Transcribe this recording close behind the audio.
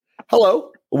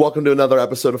Hello, welcome to another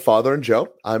episode of Father and Joe.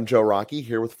 I'm Joe Rocky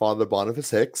here with Father Boniface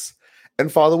Hicks. And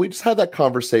Father, we just had that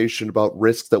conversation about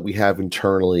risks that we have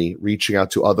internally, reaching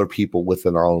out to other people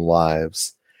within our own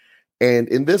lives. And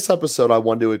in this episode, I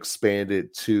want to expand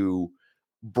it to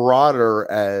broader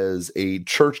as a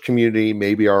church community,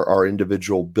 maybe our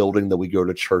individual building that we go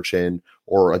to church in,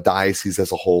 or a diocese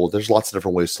as a whole. There's lots of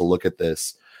different ways to look at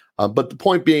this. But the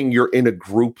point being, you're in a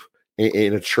group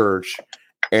in a church,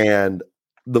 and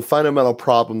the fundamental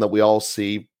problem that we all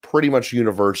see pretty much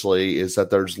universally is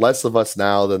that there's less of us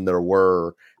now than there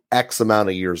were X amount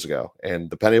of years ago. And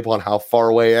depending upon how far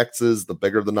away X is, the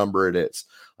bigger the number it is.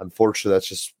 Unfortunately, that's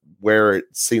just where it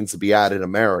seems to be at in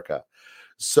America.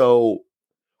 So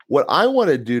what I want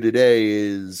to do today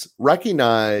is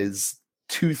recognize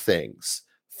two things.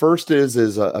 First is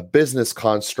a business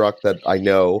construct that I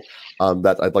know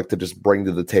that I'd like to just bring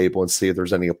to the table and see if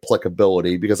there's any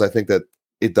applicability, because I think that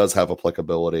it does have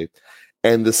applicability.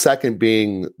 And the second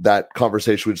being that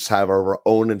conversation we just have of our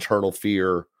own internal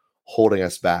fear holding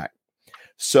us back.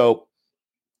 So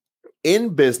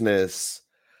in business,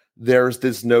 there's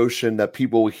this notion that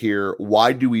people hear,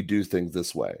 why do we do things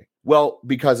this way? Well,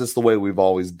 because it's the way we've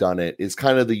always done it is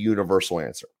kind of the universal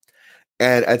answer.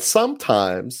 And at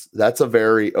sometimes that's a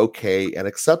very okay and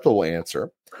acceptable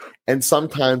answer. And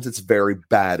sometimes it's very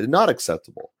bad and not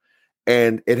acceptable.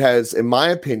 And it has, in my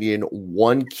opinion,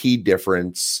 one key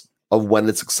difference of when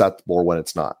it's acceptable or when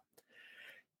it's not.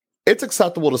 It's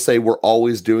acceptable to say we're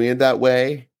always doing it that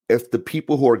way if the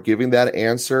people who are giving that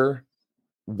answer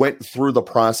went through the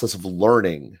process of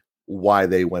learning why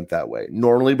they went that way.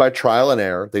 Normally by trial and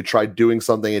error, they tried doing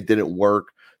something, it didn't work.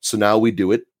 So now we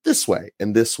do it this way,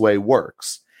 and this way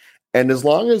works. And as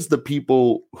long as the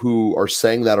people who are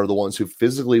saying that are the ones who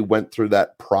physically went through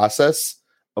that process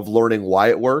of learning why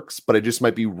it works, but it just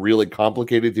might be really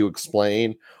complicated to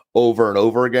explain over and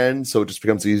over again. So it just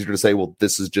becomes easier to say, well,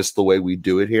 this is just the way we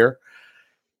do it here.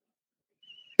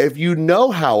 If you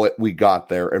know how we got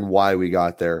there and why we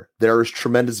got there, there is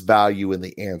tremendous value in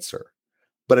the answer.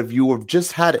 But if you have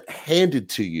just had it handed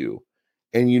to you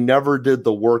and you never did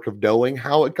the work of knowing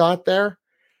how it got there,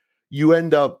 you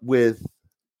end up with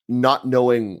not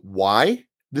knowing why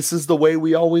this is the way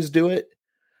we always do it,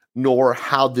 nor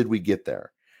how did we get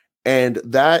there. And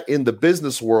that in the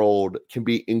business world can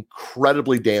be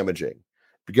incredibly damaging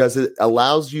because it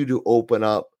allows you to open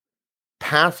up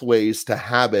pathways to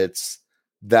habits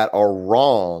that are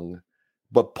wrong,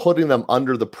 but putting them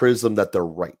under the prism that they're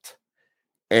right.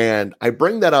 And I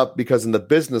bring that up because in the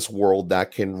business world,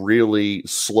 that can really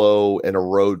slow and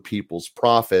erode people's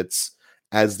profits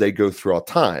as they go throughout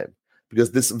time,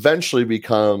 because this eventually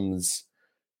becomes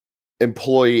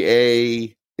employee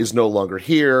A is no longer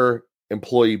here.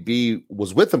 Employee B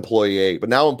was with employee A, but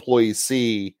now employee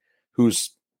C,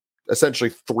 who's essentially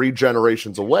 3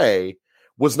 generations away,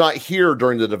 was not here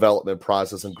during the development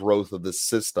process and growth of this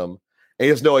system. And he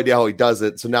has no idea how he does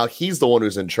it. So now he's the one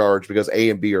who's in charge because A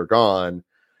and B are gone.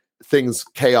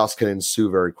 Chaos can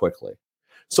ensue very quickly.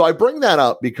 So I bring that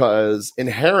up because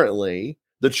inherently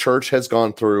the church has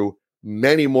gone through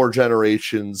many more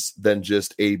generations than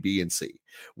just A, B, and C.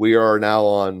 We are now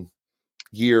on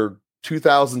year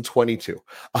 2022.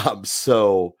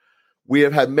 So we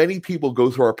have had many people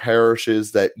go through our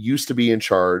parishes that used to be in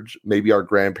charge, maybe our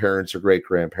grandparents or great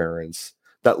grandparents,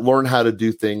 that learn how to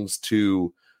do things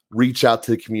to reach out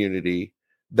to the community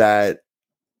that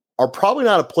are probably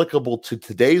not applicable to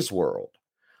today's world.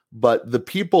 But the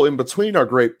people in between our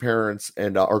great parents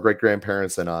and our great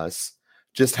grandparents and us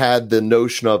just had the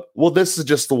notion of, well, this is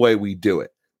just the way we do it.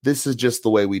 This is just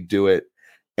the way we do it.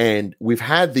 And we've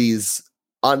had these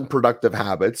unproductive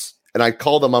habits, and I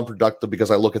call them unproductive because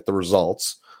I look at the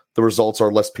results. The results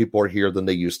are less people are here than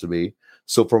they used to be.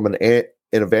 So from an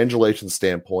evangelization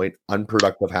standpoint,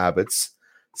 unproductive habits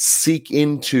seek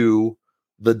into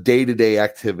the day-to-day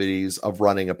activities of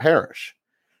running a parish.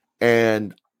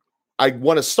 And I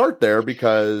want to start there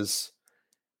because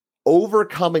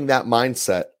overcoming that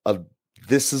mindset of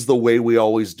this is the way we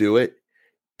always do it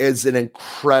is an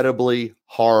incredibly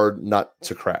hard nut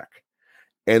to crack.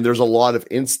 And there's a lot of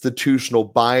institutional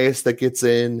bias that gets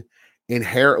in.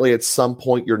 Inherently, at some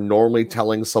point, you're normally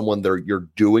telling someone you're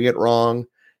doing it wrong.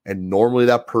 And normally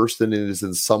that person is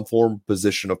in some form of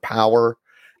position of power.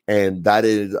 And that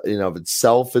is, in of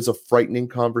itself, is a frightening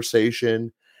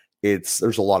conversation. There's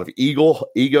a lot of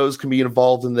egos can be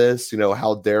involved in this.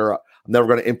 How dare I'm never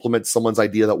going to implement someone's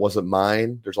idea that wasn't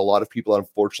mine. There's a lot of people that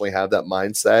unfortunately have that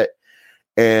mindset.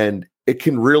 And it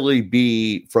can really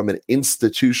be, from an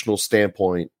institutional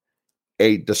standpoint,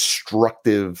 a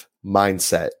destructive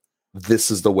mindset. This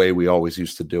is the way we always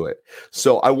used to do it.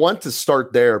 So I want to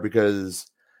start there because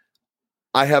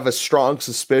I have a strong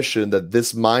suspicion that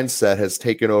this mindset has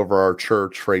taken over our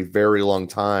church for a very long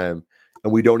time,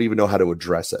 and we don't even know how to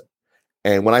address it.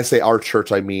 And when I say our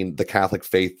church, I mean the Catholic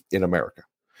faith in America.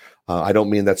 I don't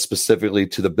mean that specifically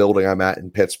to the building I'm at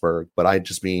in Pittsburgh, but I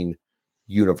just mean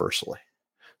universally.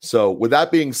 So with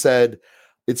that being said,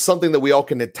 it's something that we all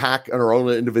can attack in our own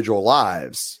individual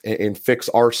lives and fix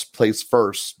our place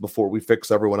first before we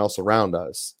fix everyone else around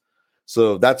us.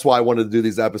 So that's why I wanted to do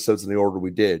these episodes in the order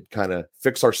we did, kind of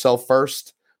fix ourselves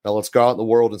first. Now let's go out in the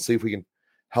world and see if we can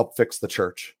help fix the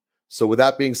church. So with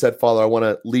that being said, Father, I want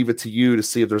to leave it to you to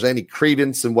see if there's any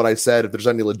credence in what I said, if there's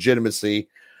any legitimacy,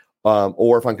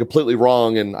 or if I'm completely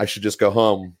wrong and I should just go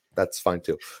home, that's fine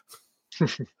too.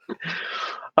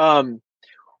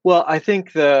 Well, I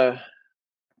think the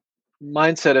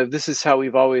mindset of this is how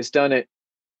we've always done it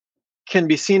can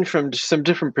be seen from some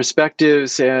different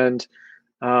perspectives. And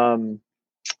I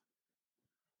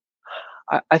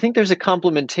think there's a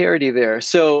complementarity there.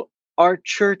 So our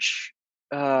church,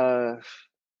 there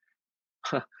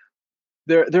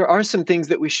are some things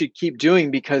that we should keep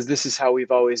doing because this is how we've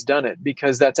always done it,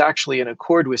 because that's actually in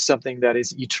accord with something that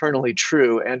is eternally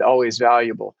true and always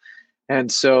valuable.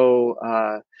 And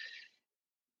so,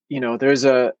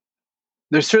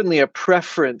 there's certainly a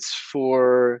preference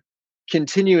for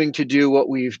continuing to do what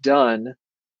we've done.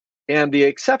 And the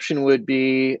exception would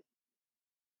be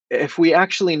if we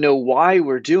actually know why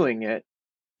we're doing it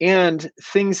and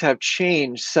things have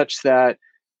changed such that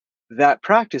that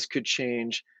practice could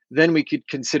change, then we could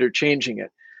consider changing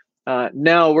it.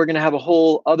 Now we're going to have a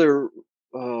whole other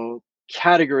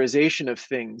categorization of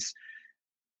things.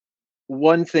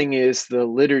 One thing is the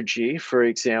liturgy, for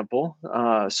example.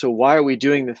 So why are we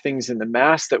doing the things in the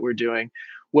Mass that we're doing?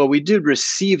 Well, we did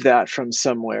receive that from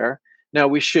somewhere. Now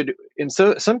we should, in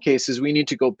some cases, we need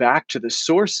to go back to the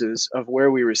sources of where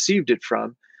we received it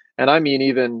from. And I mean,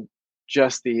 even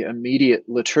just the immediate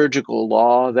liturgical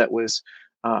law that was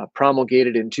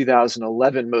promulgated in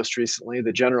 2011, most recently,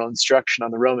 the General Instruction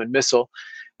on the Roman Missal.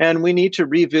 And we need to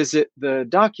revisit the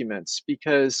documents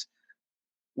because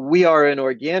we are an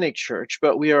organic church,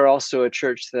 but we are also a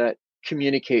church that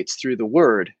communicates through the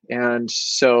word. And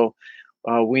so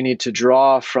we need to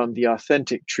draw from the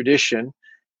authentic tradition.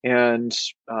 And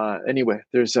anyway,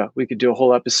 we could do a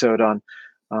whole episode on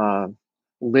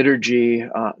liturgy,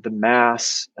 the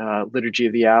Mass, liturgy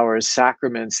of the hours,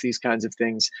 sacraments, these kinds of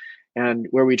things, and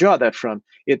where we draw that from.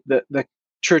 The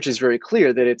church is very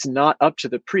clear that it's not up to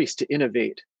the priest to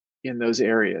innovate in those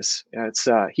areas.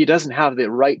 He doesn't have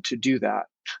the right to do that.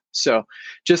 So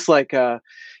just like,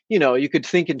 you could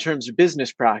think in terms of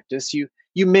business practice, you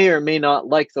may or may not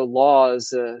like the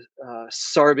laws,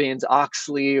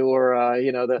 Sarbanes-Oxley or,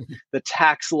 the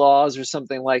tax laws or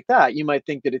something like that. You might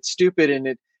think that it's stupid and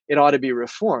it ought to be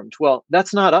reformed. Well,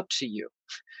 that's not up to you.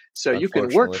 So you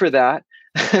can work for that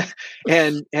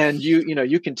and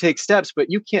you can take steps,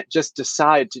 but you can't just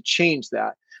decide to change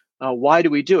that. Why do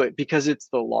we do it? Because it's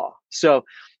the law. So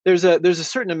there's a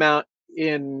certain amount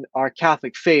in our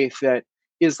Catholic faith that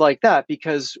is like that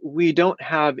because we don't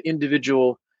have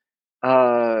individual.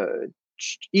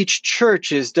 Each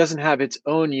church doesn't have its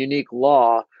own unique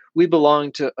law. We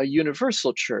belong to a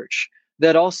universal church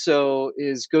that also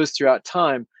goes throughout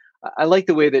time. I like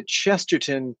the way that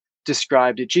Chesterton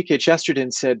described it. G.K.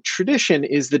 Chesterton said, tradition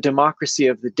is the democracy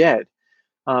of the dead.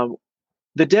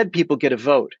 The dead people get a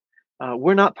vote.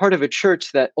 We're not part of a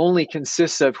church that only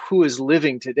consists of who is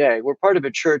living today. We're part of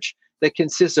a church that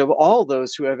consists of all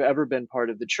those who have ever been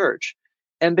part of the church.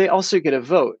 And they also get a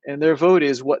vote. And their vote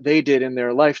is what they did in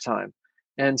their lifetime.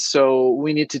 And so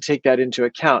we need to take that into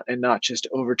account and not just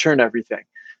overturn everything.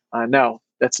 Now,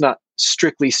 that's not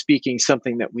strictly speaking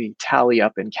something that we tally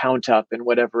up and count up and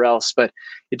whatever else, but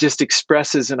it just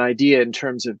expresses an idea in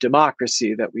terms of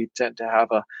democracy that we tend to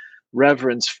have a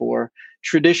reverence for.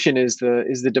 Tradition is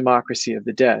the democracy of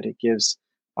the dead. It gives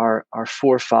our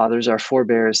forefathers, our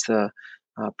forebears, the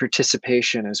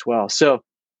participation as well. So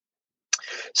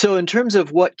in terms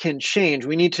of what can change,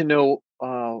 we need to know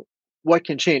what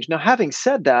can change. Now, having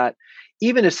said that,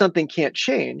 even if something can't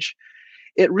change,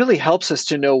 it really helps us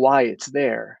to know why it's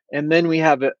there. And then we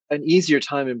have an easier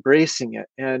time embracing it.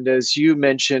 And as you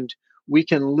mentioned, we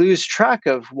can lose track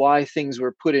of why things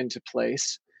were put into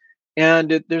place.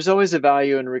 And there's always a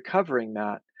value in recovering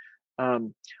that.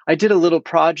 I did a little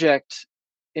project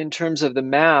in terms of the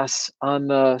Mass on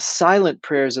the silent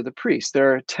prayers of the priest.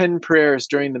 There are 10 prayers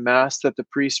during the Mass that the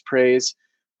priest prays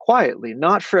quietly,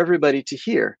 not for everybody to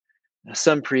hear. Now,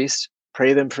 some priests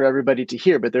pray them for everybody to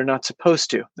hear, but they're not supposed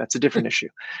to. That's a different issue.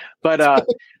 But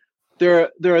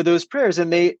there are those prayers,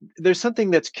 and there's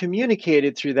something that's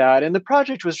communicated through that. And the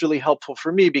project was really helpful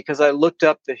for me because I looked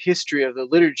up the history of the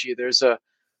liturgy. There's a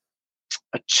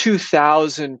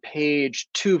 2,000 page,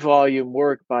 2-volume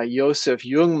work by Josef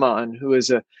Jungmann, who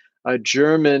is a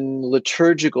German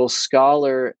liturgical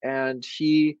scholar, and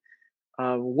he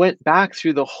went back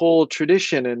through the whole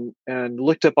tradition and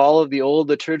looked up all of the old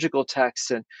liturgical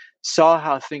texts and saw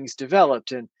how things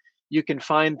developed. And you can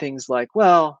find things like,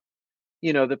 well,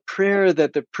 the prayer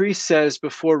that the priest says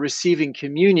before receiving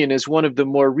communion is one of the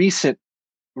more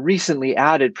recently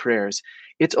added prayers.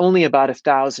 It's only about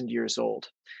 1,000 years old.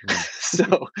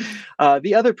 So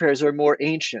the other prayers are more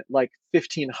ancient, like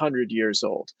 1,500 years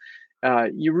old.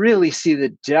 You really see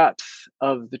the depth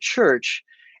of the church,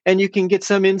 and you can get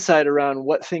some insight around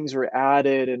what things were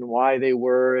added and why they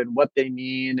were and what they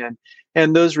mean.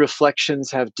 And those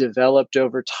reflections have developed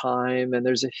over time, and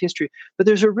there's a history, but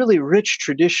there's a really rich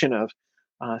tradition of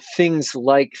things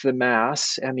like the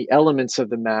Mass and the elements of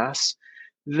the Mass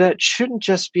that shouldn't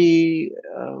just be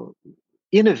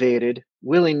innovated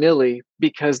willy-nilly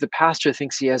because the pastor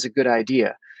thinks he has a good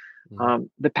idea.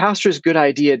 The pastor's good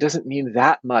idea doesn't mean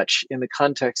that much in the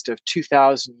context of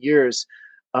 2,000 years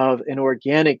of an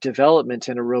organic development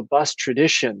and a robust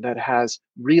tradition that has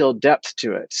real depth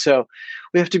to it. So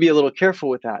we have to be a little careful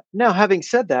with that. Now, having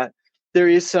said that, there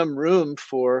is some room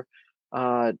for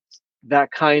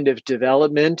that kind of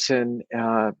development, and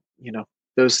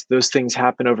those things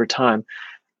happen over time.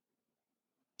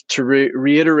 To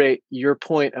reiterate your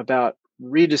point about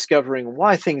rediscovering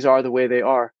why things are the way they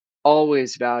are,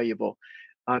 always valuable.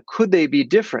 Could they be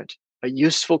different? A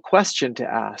useful question to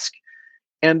ask.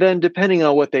 And then depending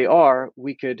on what they are,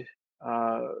 we could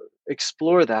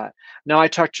explore that. Now, I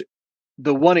talked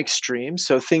the one extreme,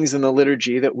 so things in the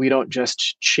liturgy that we don't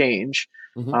just change.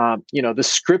 The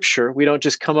scripture, we don't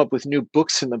just come up with new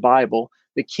books in the Bible.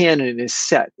 The canon is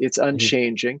set, it's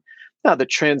unchanging. Now, the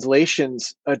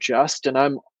translations adjust, and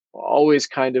I'm always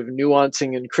kind of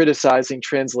nuancing and criticizing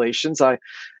translations. I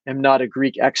am not a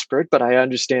Greek expert, but I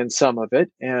understand some of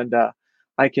it, and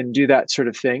I can do that sort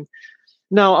of thing.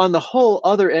 Now, on the whole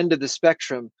other end of the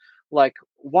spectrum, like,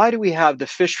 why do we have the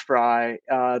fish fry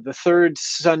the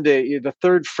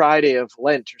third Friday of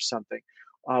Lent or something?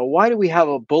 Why do we have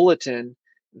a bulletin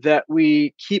that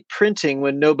we keep printing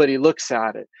when nobody looks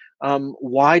at it?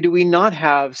 Why do we not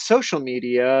have social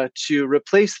media to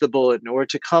replace the bulletin or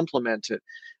to complement it?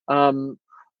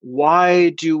 Why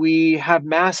do we have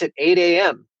Mass at 8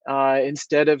 a.m.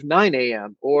 Instead of 9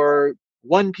 a.m. or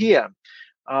 1 p.m.?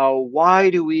 Why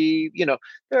do we,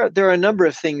 there are a number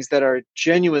of things that are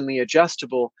genuinely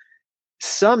adjustable,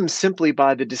 some simply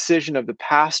by the decision of the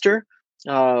pastor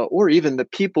or even the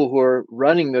people who are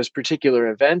running those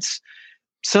particular events.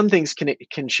 Some things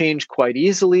can change quite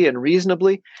easily and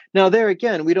reasonably. Now, there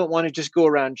again, we don't want to just go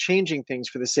around changing things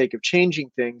for the sake of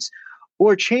changing things,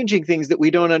 or changing things that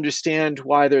we don't understand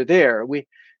why they're there.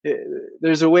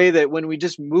 There's a way that when we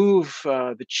just move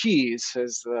the cheese,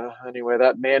 anyway,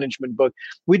 that management book,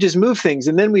 we just move things,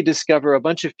 and then we discover a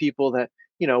bunch of people that,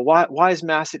 why is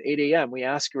Mass at 8 a.m.? We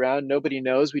ask around, nobody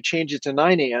knows. We change it to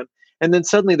 9 a.m., and then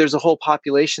suddenly there's a whole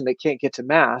population that can't get to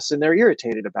Mass, and they're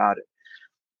irritated about it.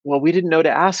 Well, we didn't know to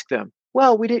ask them.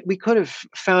 Well, we could have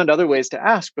found other ways to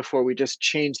ask before we just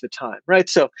changed the time, right?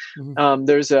 So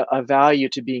there's a value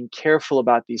to being careful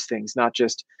about these things, not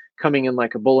just coming in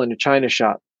like a bull in a china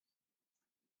shop.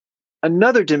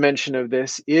 Another dimension of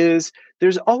this is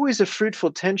there's always a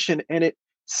fruitful tension, and it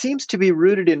seems to be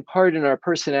rooted in part in our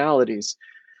personalities.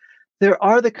 There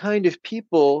are the kind of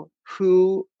people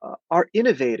who are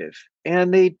innovative,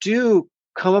 and they do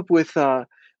come up with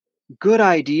good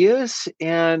ideas,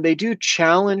 and they do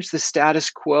challenge the status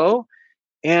quo,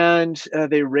 and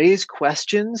they raise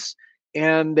questions,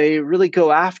 and they really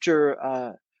go after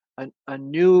a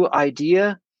new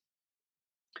idea.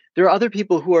 There are other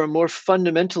people who are more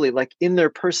fundamentally, like in their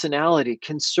personality,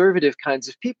 conservative kinds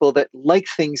of people that like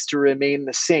things to remain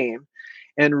the same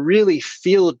and really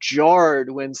feel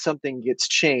jarred when something gets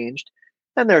changed.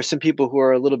 And there are some people who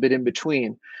are a little bit in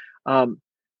between.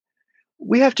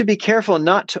 We have to be careful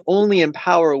not to only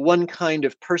empower one kind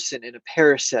of person in a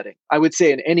parish setting. I would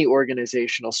say in any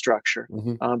organizational structure,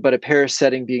 but a parish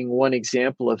setting being one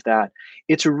example of that.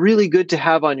 It's really good to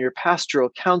have on your pastoral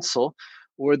council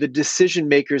or the decision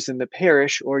makers in the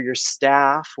parish or your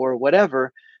staff or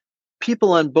whatever,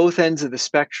 people on both ends of the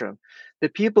spectrum. The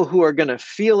people who are going to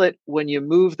feel it when you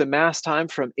move the Mass time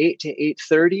from 8 to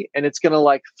 8:30, and it's going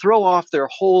to throw off their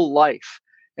whole life,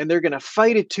 and they're going to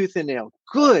fight it tooth and nail.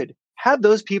 Good. Have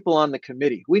those people on the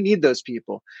committee. We need those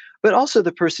people. But also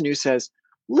the person who says,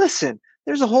 listen,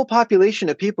 there's a whole population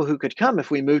of people who could come if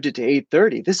we moved it to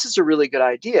 8:30. This is a really good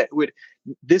idea. It would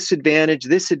this advantage.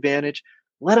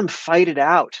 Let them fight it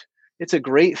out. It's a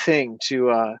great thing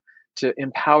to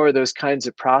empower those kinds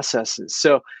of processes.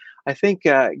 So I think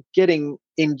getting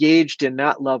engaged in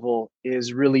that level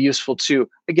is really useful too.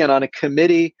 Again, on a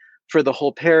committee for the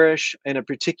whole parish, in a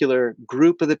particular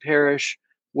group of the parish,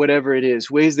 whatever it is,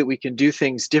 ways that we can do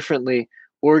things differently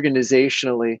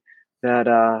organizationally that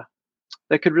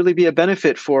that could really be a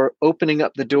benefit for opening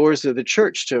up the doors of the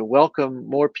church to welcome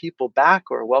more people back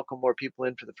or welcome more people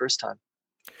in for the first time.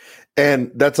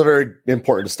 And that's a very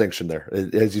important distinction there.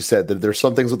 As you said, that there's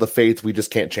some things with the faith we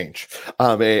just can't change,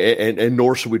 and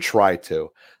nor should we try to.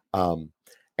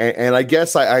 And I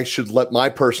guess I should let my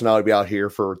personality be out here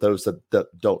for those that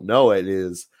don't know it,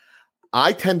 is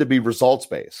I tend to be results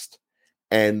based,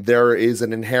 and there is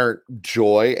an inherent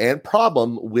joy and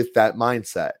problem with that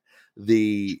mindset.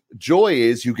 The joy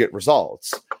is you get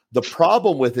results. The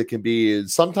problem with it can be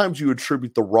is sometimes you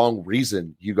attribute the wrong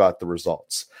reason you got the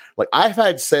results. Like I've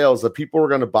had sales that people were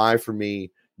going to buy from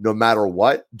me no matter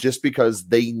what, just because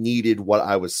they needed what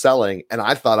I was selling. And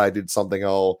I thought I did something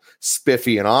all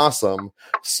spiffy and awesome.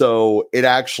 So it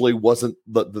actually wasn't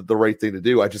the right thing to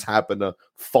do. I just happened to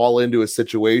fall into a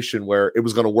situation where it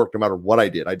was going to work no matter what I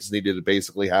did. I just needed to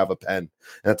basically have a pen. And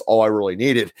that's all I really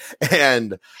needed.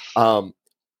 And,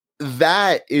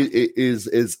 that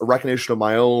is a recognition of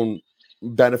my own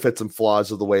benefits and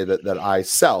flaws of the way that I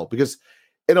sell. Because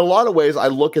in a lot of ways, I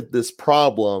look at this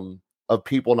problem of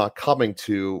people not coming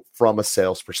to from a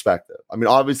sales perspective. I mean,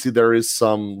 obviously there is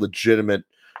some legitimate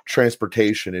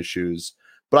transportation issues,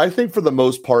 but I think for the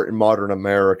most part in modern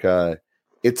America,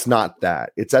 it's not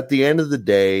that. It's at the end of the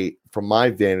day, from my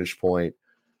vantage point,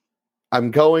 I'm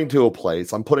going to a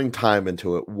place, I'm putting time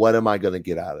into it. What am I going to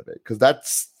get out of it? Because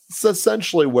that's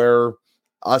essentially where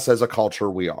us as a culture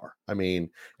we are. I mean,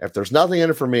 if there's nothing in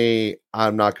it for me,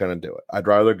 I'm not going to do it. I'd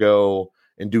rather go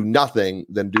and do nothing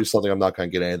than do something I'm not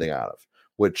going to get anything out of,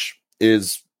 which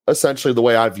is essentially the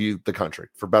way I view the country,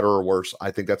 for better or worse. I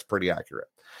think that's pretty accurate.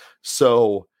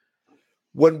 So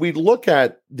when we look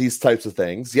at these types of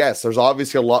things, yes, there's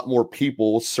obviously a lot more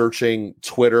people searching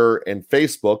Twitter and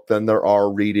Facebook than there are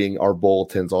reading our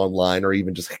bulletins online or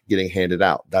even just getting handed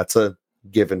out. That's a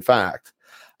given fact.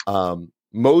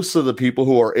 Most of the people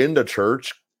who are into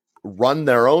church run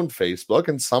their own Facebook,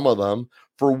 and some of them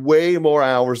for way more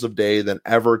hours of day than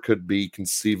ever could be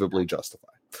conceivably justified.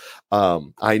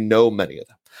 I know many of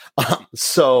them.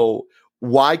 So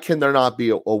why can there not be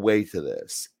a way to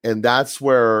this? And that's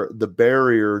where the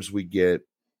barriers we get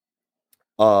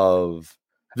of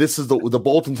this is the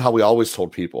bulletins, how we always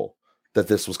told people that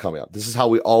this was coming up. This is how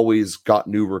we always got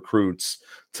new recruits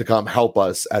to come help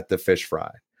us at the fish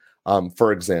fry.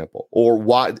 For example, or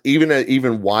why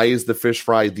even why is the fish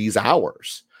fry these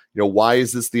hours? You know, why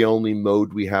is this the only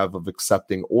mode we have of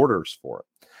accepting orders for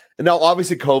it? And now,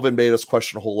 obviously, COVID made us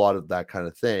question a whole lot of that kind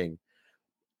of thing.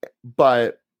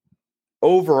 But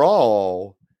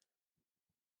overall,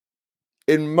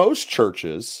 in most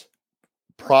churches,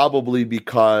 probably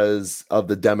because of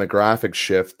the demographic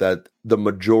shift, that the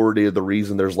majority of the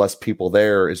reason there's less people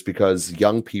there is because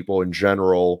young people in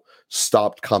general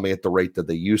stopped coming at the rate that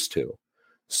they used to.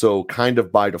 So kind of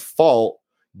by default,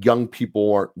 young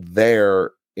people aren't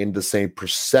there in the same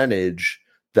percentage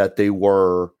that they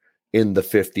were in the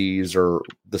 50s or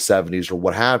the 70s or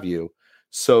what have you.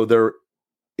 So there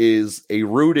is a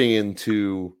rooting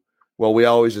into, well, we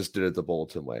always just did it the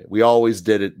Bulletin way. We always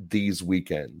did it these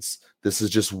weekends. This is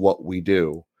just what we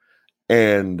do.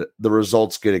 And the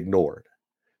results get ignored.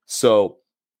 So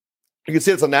you can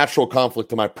see it's a natural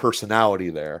conflict in my personality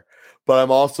there. But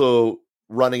I'm also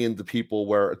running into people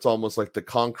where it's almost like the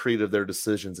concrete of their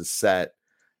decisions is set,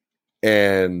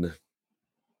 and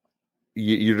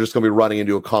you're just going to be running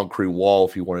into a concrete wall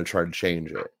if you want to try to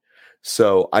change it.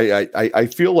 So I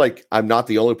feel like I'm not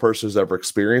the only person who's ever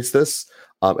experienced this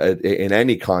in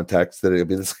any context. That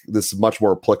this is much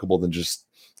more applicable than just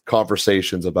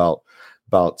conversations about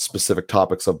specific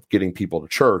topics of getting people to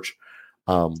church.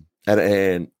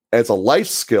 And as a life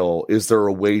skill, is there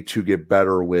a way to get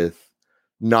better with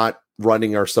not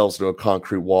running ourselves into a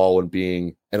concrete wall and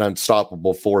being an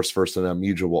unstoppable force versus an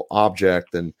immutable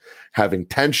object and having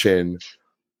tension?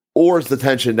 Or is the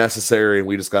tension necessary and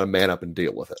we just got to man up and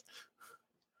deal with it?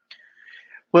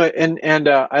 Well, and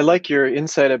I like your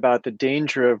insight about the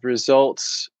danger of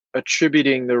results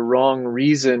attributing the wrong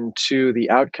reason to the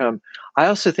outcome. I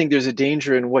also think there's a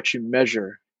danger in what you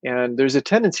measure, and there's a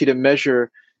tendency to measure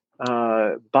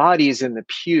bodies in the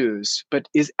pews, but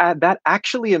is that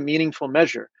actually a meaningful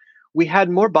measure? We had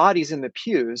more bodies in the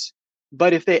pews,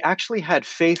 but if they actually had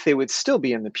faith, they would still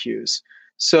be in the pews.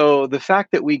 So the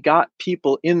fact that we got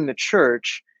people in the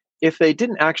church, if they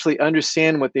didn't actually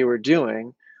understand what they were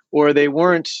doing, or they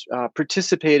weren't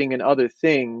participating in other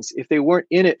things, if they weren't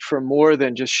in it for more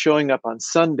than just showing up on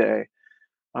Sunday,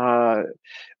 uh,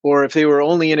 or if they were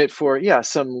only in it for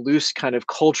some loose kind of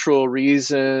cultural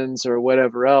reasons or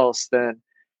whatever else, then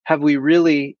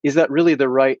is that really the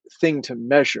right thing to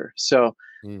measure? So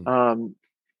Mm. um,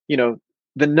 you know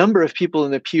the number of people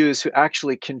in the pews who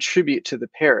actually contribute to the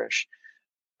parish,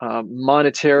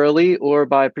 monetarily or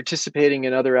by participating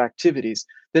in other activities,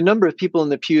 the number of people in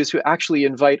the pews who actually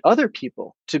invite other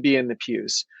people to be in the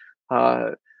pews,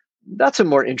 uh, that's a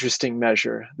more interesting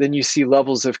measure. Then you see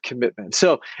levels of commitment.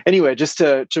 So anyway, just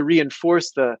to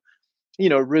reinforce the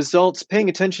results, paying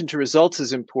attention to results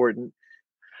is important.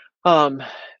 Um,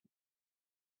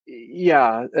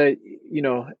 yeah,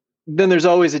 then there's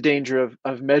always a danger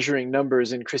of measuring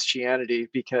numbers in Christianity,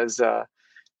 because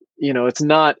it's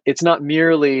not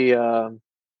merely a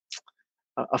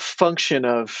function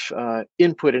of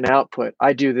input and output.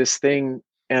 I do this thing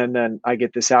and then I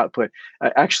get this output.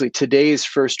 Actually, today's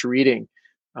first reading,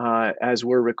 as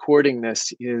we're recording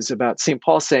this, is about St.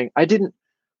 Paul saying, I didn't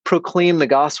proclaim the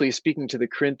gospel. He's speaking to the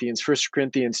Corinthians, 1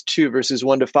 Corinthians 2, verses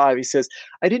 1-5. He says,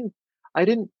 I didn't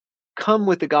come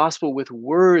with the gospel with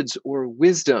words or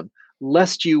wisdom,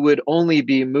 lest you would only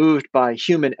be moved by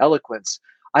human eloquence.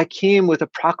 I came with a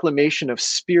proclamation of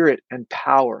spirit and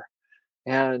power,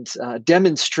 and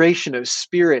demonstration of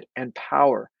spirit and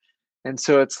power. And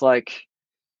so it's like,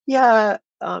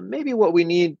 maybe what we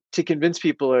need to convince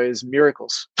people is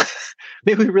miracles.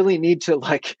 Maybe we really need to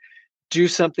do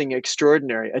something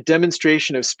extraordinary, a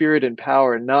demonstration of spirit and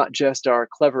power, not just our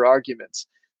clever arguments.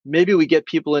 Maybe we get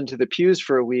people into the pews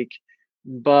for a week,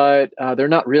 but they're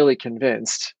not really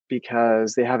convinced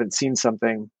because they haven't seen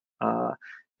something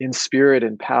in spirit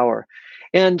and power.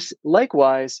 And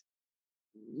likewise,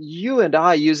 you and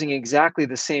I using exactly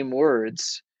the same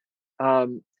words,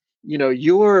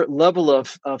 your level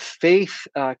of faith,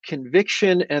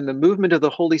 conviction, and the movement of the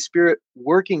Holy Spirit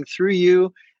working through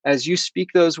you as you speak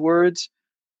those words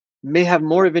may have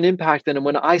more of an impact than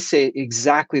when I say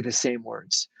exactly the same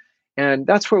words. And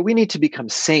that's where we need to become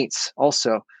saints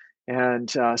also. And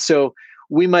so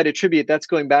we might attribute, that's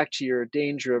going back to your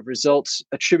danger of results,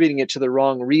 attributing it to the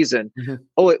wrong reason. Mm-hmm.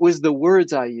 Oh, it was the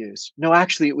words I used. No,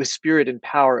 actually, it was spirit and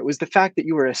power. It was the fact that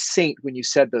you were a saint when you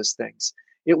said those things.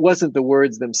 It wasn't the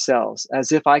words themselves,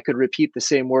 as if I could repeat the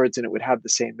same words and it would have the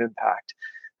same impact.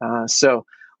 So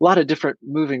a lot of different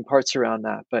moving parts around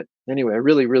that. But anyway, a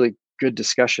really, really good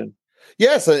discussion.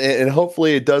 Yes, and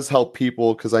hopefully it does help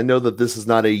people, because I know that this is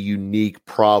not a unique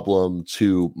problem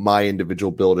to my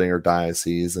individual building or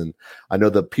diocese, and I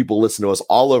know that people listen to us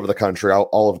all over the country,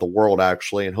 all over the world,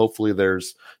 actually, and hopefully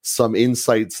there's some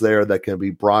insights there that can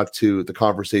be brought to the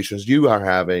conversations you are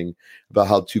having about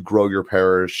how to grow your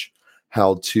parish,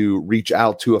 how to reach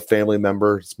out to a family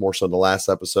member. It's more so in the last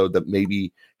episode that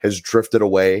maybe has drifted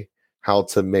away, how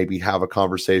to maybe have a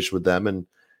conversation with them and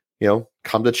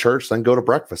come to church, then go to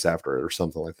breakfast after it or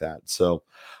something like that. So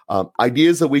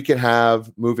ideas that we can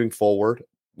have moving forward,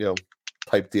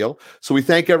 type deal. So we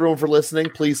thank everyone for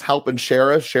listening. Please help and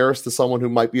share us to someone who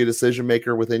might be a decision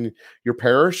maker within your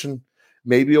parish, and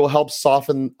maybe it'll help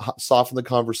soften the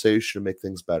conversation and make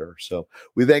things better. So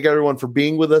we thank everyone for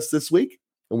being with us this week,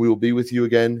 and we will be with you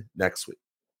again next week.